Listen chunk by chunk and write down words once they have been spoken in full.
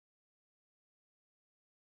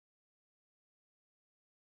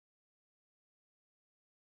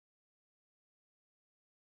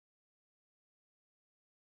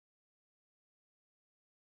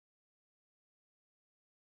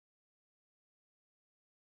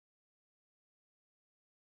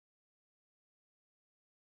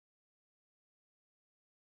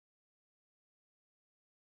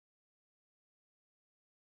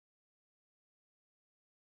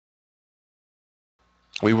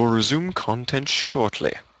We will resume content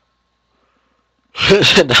shortly.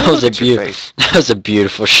 That was a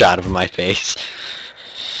beautiful shot of my face.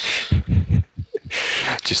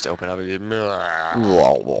 Just open up and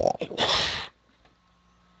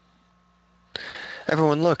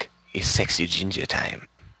everyone look, it's sexy ginger time.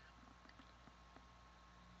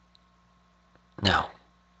 No.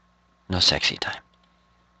 No sexy time.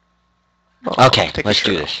 Oh, Okay, take let's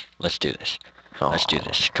your do shirt this. Let's do this. off. Let's do Aw.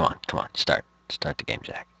 this. Come on. Start the game,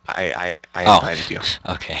 Zach. I Oh. invited you.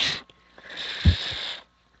 Okay.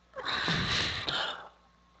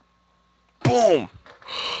 Boom!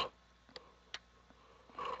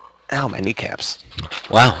 Ow, my kneecaps.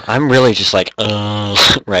 Wow, I'm really just like,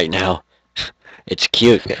 right now. It's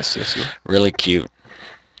cute. Yes, you. Really cute.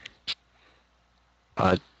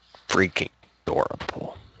 Freaking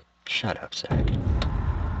adorable. Shut up, Zach.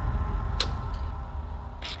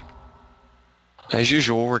 As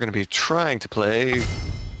usual, we're going to be trying to play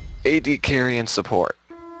AD carry and support.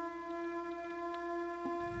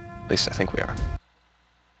 At least I think we are.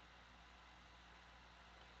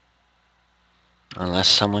 Unless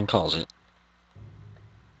someone calls it.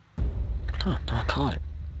 No, don't call it.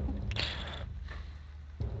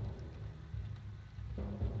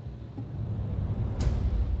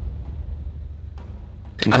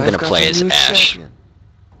 And I'm I've gonna got play a as new Ash. champion.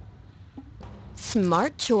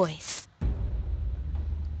 Smart choice.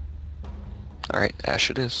 Alright, Ash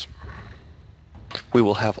it is. We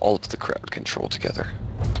will have all of the crowd control together.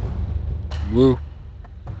 Woo.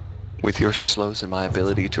 With your slows and my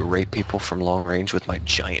ability to rape people from long range with my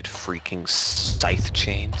giant freaking scythe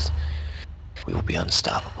chains, we will be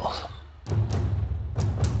unstoppable.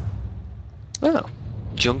 Oh,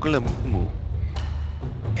 Jungle and Moo.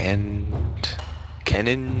 And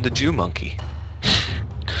Kenan the Jew Monkey.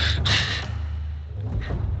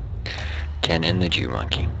 Ken and the Jew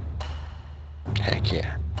Monkey. Heck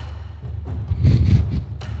yeah.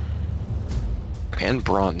 And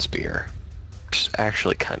Bronzebeard, which is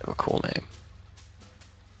actually kind of a cool name.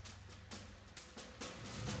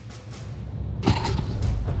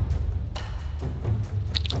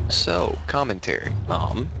 So, commentary.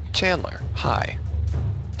 Chandler, hi.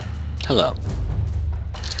 Hello.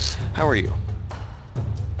 How are you?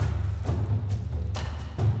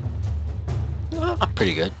 I'm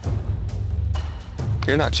pretty good.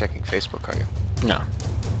 You're not checking Facebook, are you? No.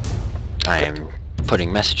 I am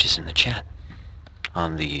putting messages in the chat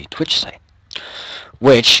on the Twitch site,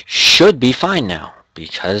 which should be fine now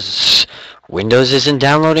because Windows isn't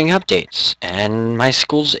downloading updates and my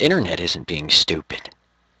school's internet isn't being stupid.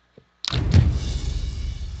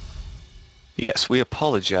 Yes, we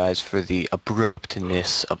apologize for the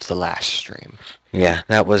abruptness of the last stream. Yeah,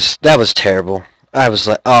 that was terrible. I was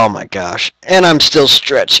like, oh my gosh. And I'm still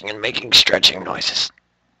stretching and making stretching noises.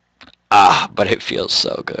 But it feels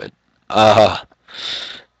so good. I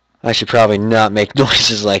should probably not make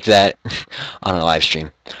noises like that on a live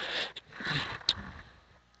stream.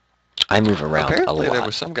 I move around Apparently a lot. there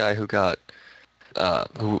was some guy who got, how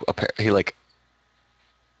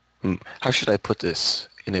should I put this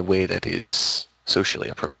in a way that is socially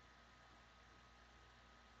appropriate?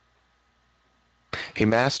 He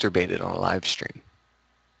masturbated on a live stream.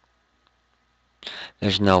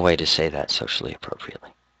 There's no way to say that socially appropriately.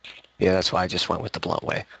 Yeah, that's why I just went with the blunt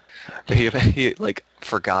way. He like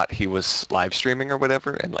forgot he was live streaming or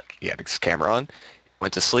whatever, and like he had his camera on,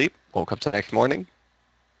 went to sleep, woke up the next morning,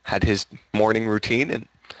 had his morning routine, and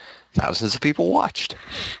thousands of people watched.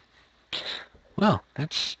 Well,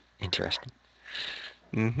 that's interesting.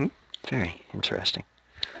 Mm-hmm. Very interesting.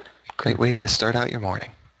 Great way to start out your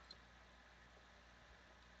morning.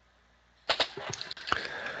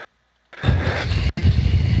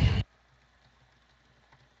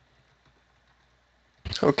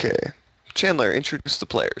 Okay. Chandler, introduce the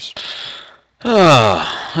players.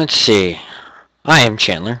 Oh, let's see. I am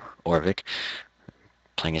Chandler Orvik,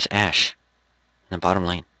 playing as Ash in the bottom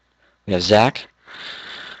lane. We have Zach,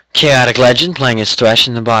 Chaotic Legend, playing as Thresh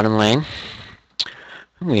in the bottom lane.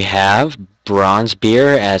 We have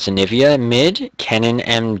Bronzebeard as Anivia mid, Kenan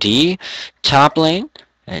MD top lane,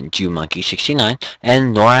 and Jew Monkey 69,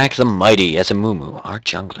 and Norak the Mighty as a Mumu, our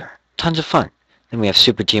jungler. Tons of fun. Then we have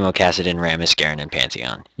Super Teemo Cassidon, Rammus, Garen, and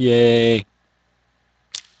Pantheon. Yay!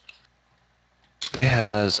 It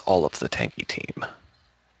has all of the tanky team.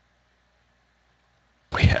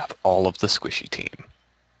 We have all of the squishy team.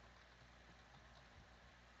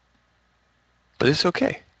 But it's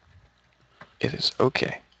okay. It is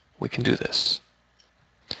okay. We can do this.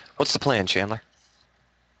 What's the plan, Chandler?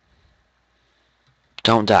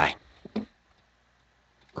 Don't die.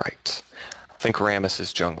 Right. I think Rammus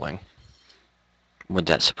is jungling. Would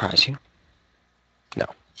that surprise you? No.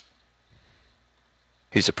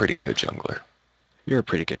 He's a pretty good jungler. You're a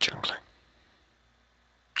pretty good jungler.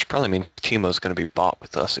 Which probably means Teemo's going to be bought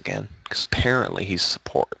with us again, because apparently he's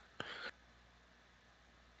support.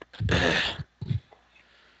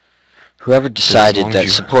 Whoever decided long as that you...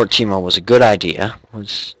 support Teemo was a good idea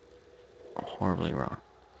was horribly wrong.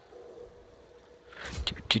 Oh,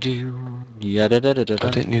 didn't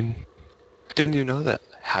you know that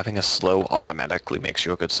having a slow automatically makes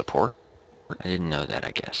you a good support? I didn't know that,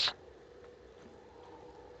 I guess.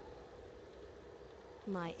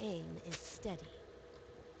 My aim is steady.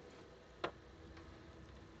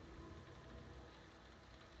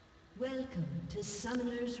 Welcome to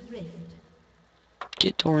Summoner's Rift.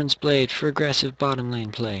 Get Doran's Blade for aggressive bottom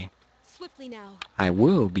lane play. Swiftly now. I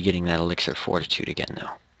will be getting that Elixir of Fortitude again, though,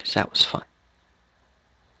 because that was fun.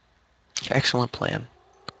 Excellent plan.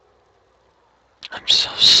 I'm so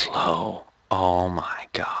slow. Oh my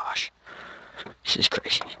gosh. This is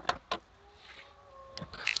crazy.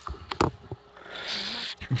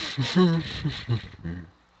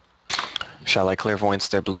 Shall I clairvoyance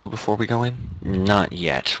their blue before we go in? Not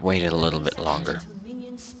yet. Wait a little bit longer. Until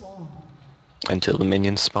minions spawn. Until the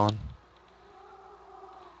minions spawn?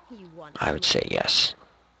 You want I would say yes.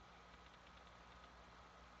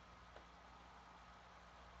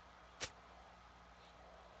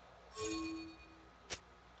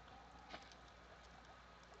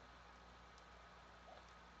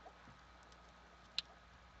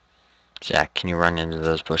 Zach, can you run into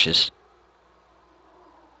those bushes?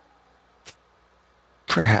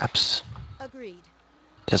 Perhaps. Agreed.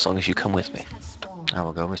 As long as you come with me. Minions have spawned. I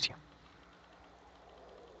will go with you.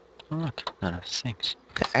 Oh, look, none of those things.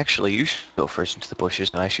 Actually, you should go first into the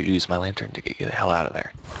bushes, and I should use my lantern to get you the hell out of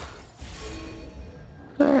there.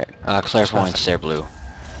 Alright. Clairvoyance, they're blue.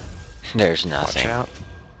 There's Watch nothing. out.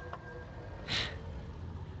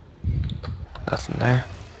 Nothing there.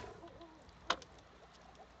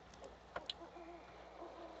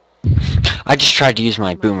 I just tried to use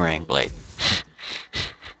my boomerang blade.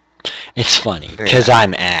 It's funny, Very because nice.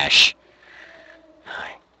 I'm Ash.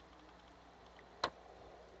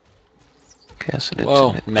 Yes, it is. Whoa,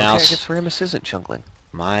 Okay, mouse. I guess Ramus isn't jungling.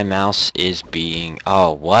 My mouse is being...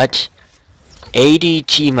 Oh, what? 80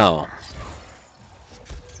 Teemo.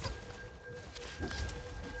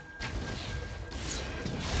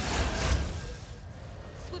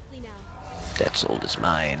 Swiftly now. That soul is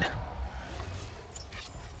mine.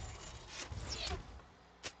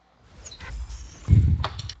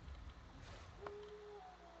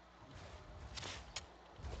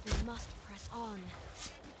 We must press on.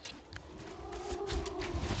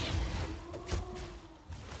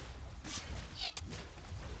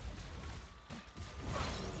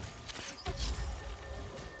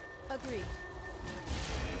 Agreed.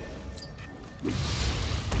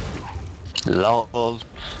 Lol.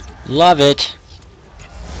 Love it.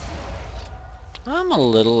 I'm a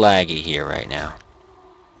little laggy here right now.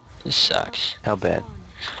 This sucks. How bad?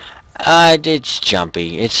 It's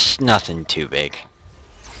jumpy. It's nothing too big.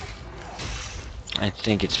 I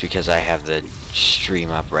think it's because I have the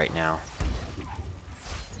stream up right now.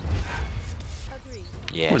 Agreed.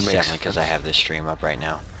 Yeah, Would it's make definitely because I sense. have the stream up right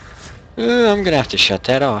now. I'm gonna have to shut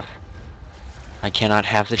that off. I cannot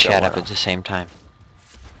have the chat up at the same time.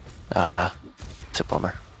 It's a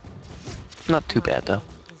bummer. Not too My bad, though.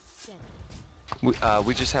 aim is steady.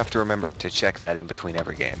 We just have to remember to check that in between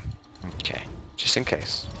every game. Okay, Just in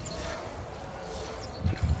case.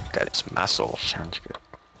 That is my soul. sounds good.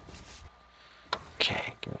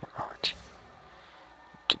 Okay, give me a moment.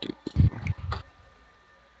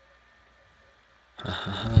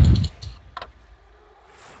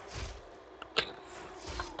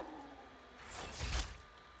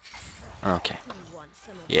 Okay, You want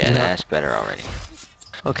some of yeah, Yeah. that's better already.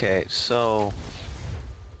 Okay, so...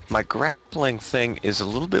 My grappling thing is a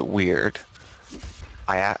little bit weird.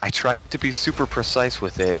 I tried to be super precise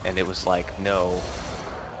with it, and it was like, no,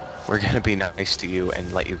 we're gonna be nice to you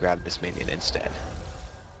and let you grab this minion instead.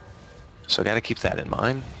 So I gotta keep that in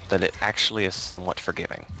mind, that it actually is somewhat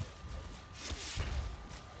forgiving.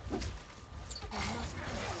 We must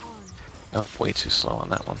press on. Oh, way too slow on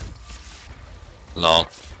that one. Lol.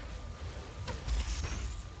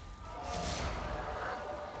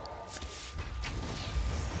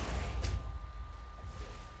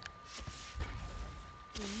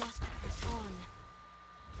 We must press on.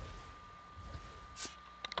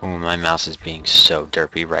 Oh, my mouse is being so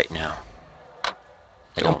derpy right now.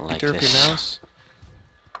 I don't be like derpy this. mouse.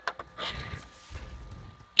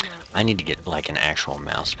 My I need to get like an actual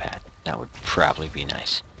mouse pad. That would probably be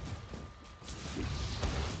nice.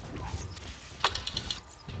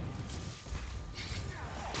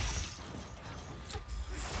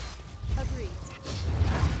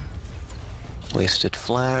 Wasted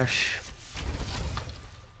flash.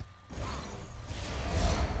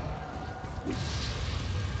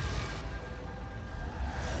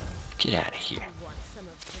 Get out of here. You want some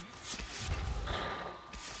of this?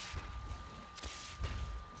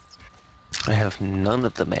 I have none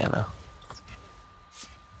of the mana.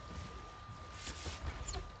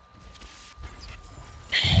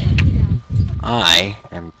 Swiftly now. I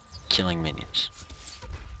am killing minions.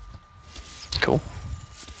 Cool.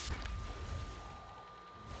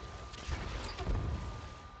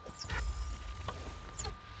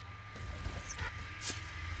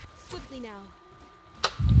 Swiftly now.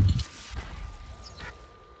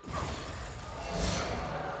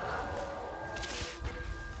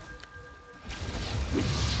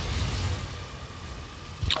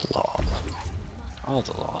 Lol. All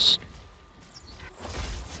the loss.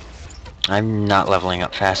 I'm not leveling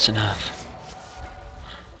up fast enough.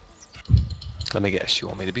 Let me guess, you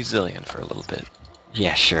want me to be Zillion for a little bit.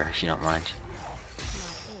 Yeah, sure, if you don't mind.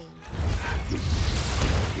 My aim.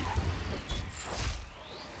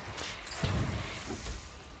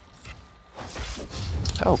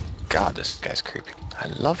 Oh god, this guy's creepy. I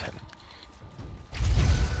love him.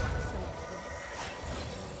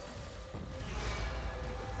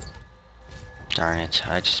 Darn it,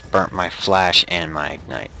 I just burnt my flash and my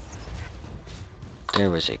ignite. There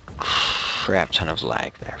was a crap ton of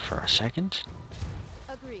lag there for a second.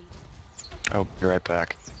 Agreed. I'll be right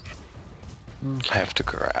back. I have to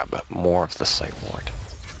grab more of the Sight Ward.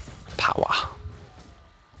 Power.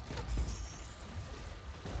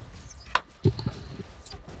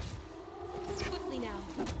 Swiftly now.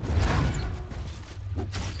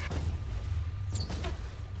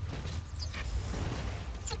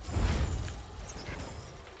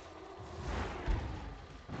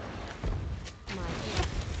 My aim.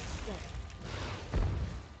 Set.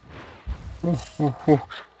 Ooh, ooh, ooh.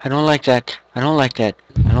 I don't like that. I don't like that.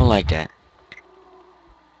 I don't like that.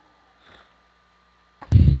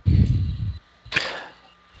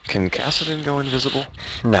 Can Cassidon go invisible?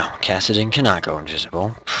 No, Cassidon cannot go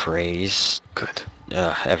invisible. Praise Good.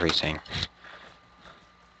 everything.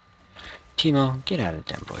 Timo, get out of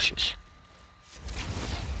them bushes.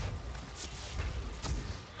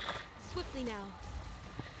 Swiftly now.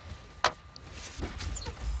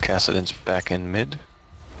 Cassidon's back in mid.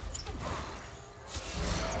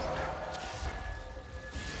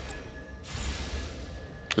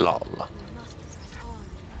 Lol. We must press on.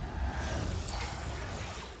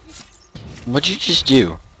 What'd you just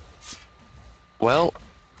do? Well,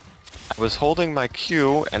 I was holding my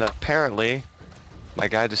Q, and apparently my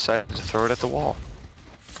guy decided to throw it at the wall.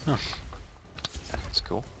 Huh. That's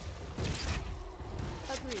cool.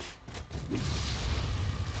 Agreed.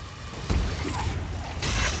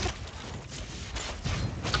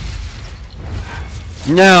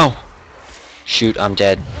 No! Shoot, I'm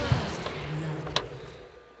dead.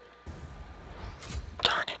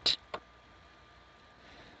 Darn it.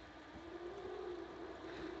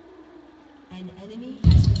 An enemy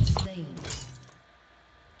has been slain.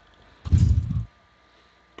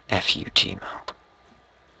 F you, Timo.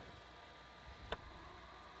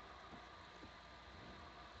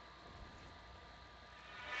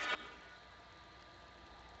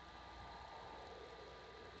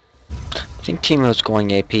 I think Timo's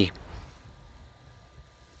going AP.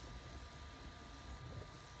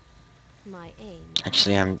 My aim.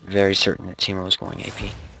 Actually, I'm very certain that Timo's going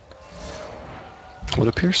AP. Would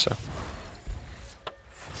appear so.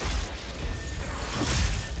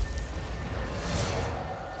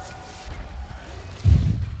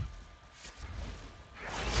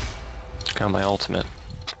 Got my ultimate.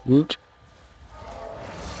 Woot.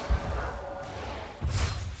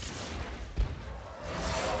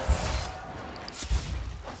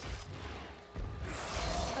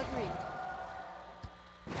 Agreed.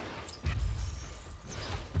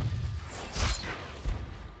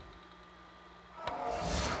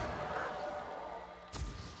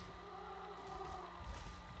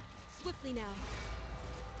 Swiftly now.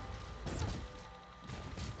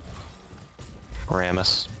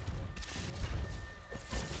 Ramus.